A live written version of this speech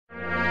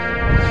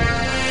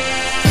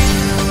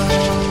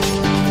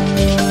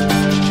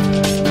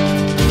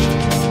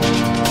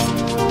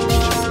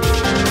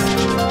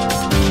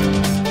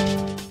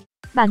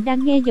Bạn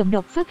đang nghe giọng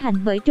đọc phát hành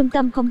bởi Trung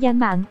tâm Không gian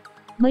mạng.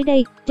 Mới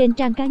đây, trên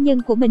trang cá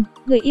nhân của mình,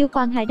 người yêu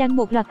Quang Hải đăng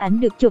một loạt ảnh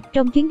được chụp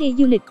trong chuyến đi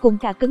du lịch cùng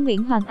cả cứng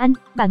Nguyễn Hoàng Anh,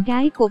 bạn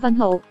gái của Văn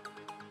Hậu.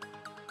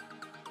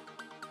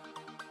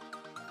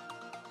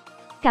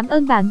 Cảm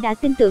ơn bạn đã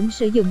tin tưởng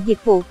sử dụng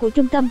dịch vụ của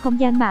Trung tâm Không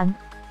gian mạng.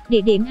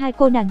 Địa điểm hai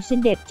cô nàng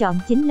xinh đẹp chọn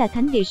chính là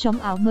Thánh địa sống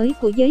ảo mới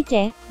của giới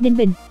trẻ, Ninh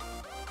Bình.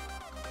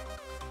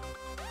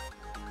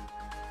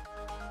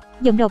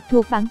 Giọng đọc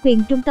thuộc bản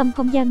quyền Trung tâm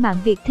Không gian mạng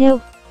Việt theo.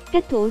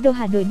 Cách thủ đô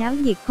Hà Nội náo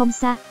nhiệt không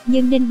xa,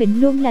 nhưng Ninh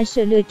Bình luôn là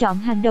sự lựa chọn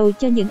hàng đầu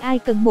cho những ai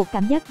cần một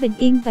cảm giác bình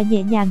yên và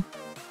nhẹ nhàng.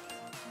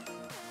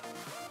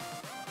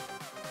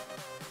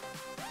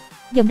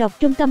 Giọng đọc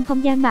Trung tâm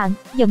Không gian mạng,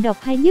 giọng đọc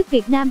hay nhất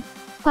Việt Nam.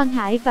 Quang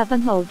Hải và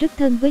Văn Hậu rất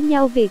thân với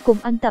nhau vì cùng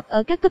ăn tập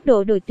ở các cấp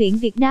độ đội tuyển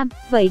Việt Nam,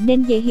 vậy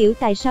nên dễ hiểu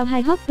tại sao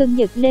hai hot girl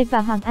Nhật Lê và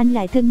Hoàng Anh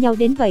lại thân nhau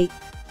đến vậy.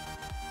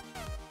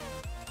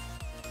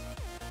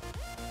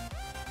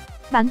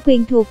 Bản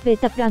quyền thuộc về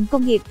tập đoàn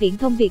công nghiệp viễn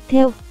thông Việt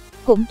theo.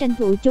 Cũng tranh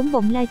thủ trốn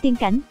bồng lai tiên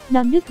cảnh,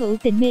 non nước hữu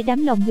tình mê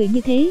đắm lòng người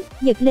như thế,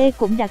 Nhật Lê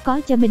cũng đã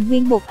có cho mình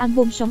nguyên một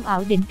album sống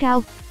ảo đỉnh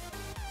cao.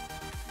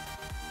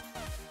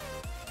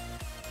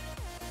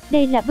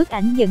 Đây là bức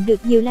ảnh nhận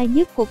được nhiều like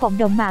nhất của cộng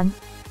đồng mạng.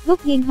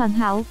 Góc nghiêng hoàn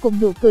hảo cùng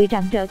nụ cười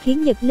rạng rỡ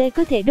khiến Nhật Lê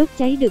có thể đốt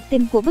cháy được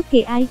tim của bất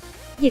kỳ ai.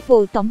 Dịch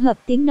vụ tổng hợp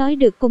tiếng nói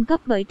được cung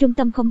cấp bởi Trung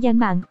tâm Không gian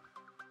mạng.